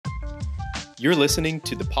You're listening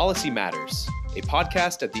to The Policy Matters, a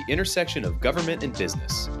podcast at the intersection of government and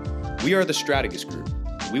business. We are the Strategos Group.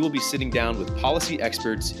 We will be sitting down with policy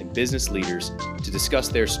experts and business leaders to discuss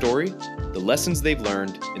their story, the lessons they've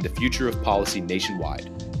learned, and the future of policy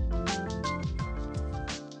nationwide.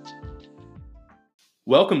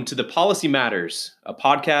 Welcome to The Policy Matters, a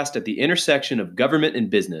podcast at the intersection of government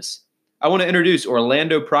and business. I want to introduce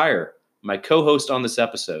Orlando Pryor, my co-host on this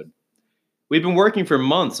episode. We've been working for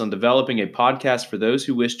months on developing a podcast for those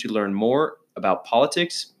who wish to learn more about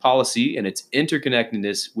politics, policy, and its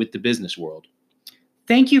interconnectedness with the business world.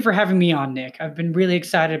 Thank you for having me on, Nick. I've been really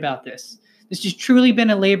excited about this. This has truly been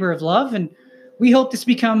a labor of love, and we hope this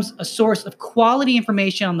becomes a source of quality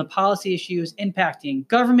information on the policy issues impacting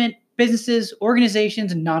government, businesses,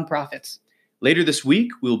 organizations, and nonprofits. Later this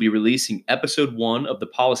week, we will be releasing episode 1 of The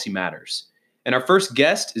Policy Matters. And our first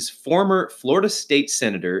guest is former Florida State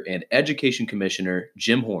Senator and Education Commissioner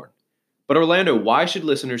Jim Horn. But Orlando, why should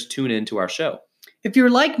listeners tune in to our show? If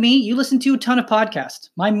you're like me, you listen to a ton of podcasts.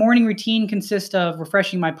 My morning routine consists of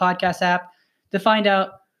refreshing my podcast app to find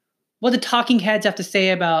out what the talking heads have to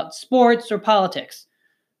say about sports or politics.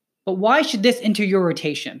 But why should this enter your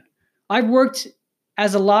rotation? I've worked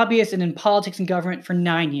as a lobbyist and in politics and government for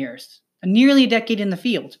 9 years, nearly a decade in the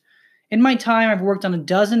field. In my time, I've worked on a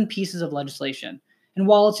dozen pieces of legislation. And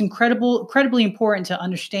while it's incredibly important to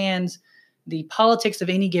understand the politics of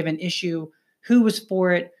any given issue, who was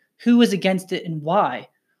for it, who was against it, and why,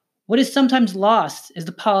 what is sometimes lost is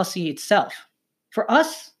the policy itself. For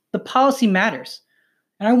us, the policy matters.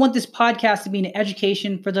 And I want this podcast to be an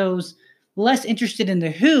education for those less interested in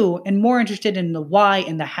the who and more interested in the why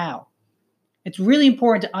and the how. It's really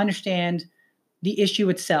important to understand the issue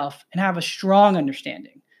itself and have a strong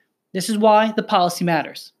understanding. This is why the policy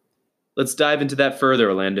matters. Let's dive into that further,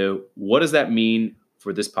 Orlando. What does that mean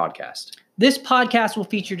for this podcast? This podcast will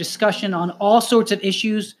feature discussion on all sorts of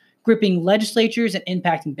issues gripping legislatures and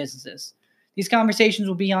impacting businesses. These conversations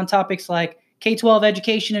will be on topics like K-12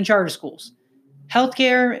 education and charter schools,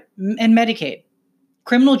 healthcare and Medicaid,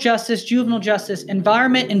 criminal justice, juvenile justice,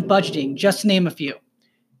 environment, and budgeting, just to name a few.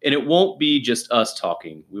 And it won't be just us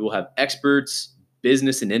talking. We will have experts,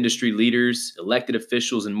 business and industry leaders, elected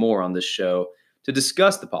officials, and more on this show to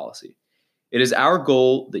discuss the policy. It is our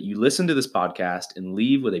goal that you listen to this podcast and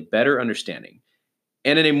leave with a better understanding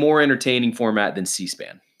and in a more entertaining format than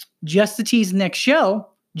C-SPAN. Just to tease the next show,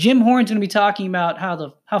 Jim Horn's going to be talking about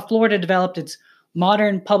how Florida developed its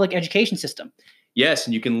modern public education system. Yes,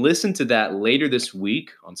 and you can listen to that later this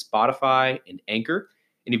week on Spotify and Anchor,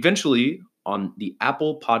 and eventually on the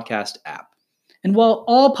Apple Podcast app. And while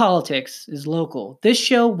all politics is local, this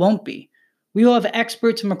show won't be. We will have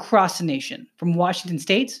experts from across the nation, from Washington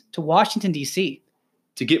State to Washington, D.C.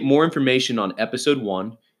 To get more information on episode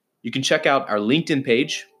 1, you can check out our LinkedIn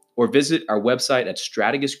page or visit our website at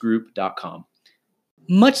strategosgroup.com.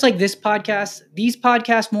 Much like this podcast, these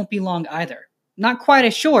podcasts won't be long either. Not quite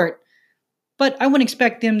as short, but I wouldn't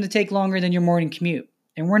expect them to take longer than your morning commute.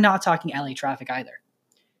 And we're not talking LA traffic either.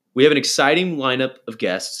 We have an exciting lineup of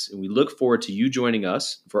guests, and we look forward to you joining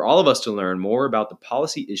us for all of us to learn more about the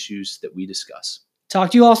policy issues that we discuss.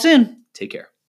 Talk to you all soon. Take care.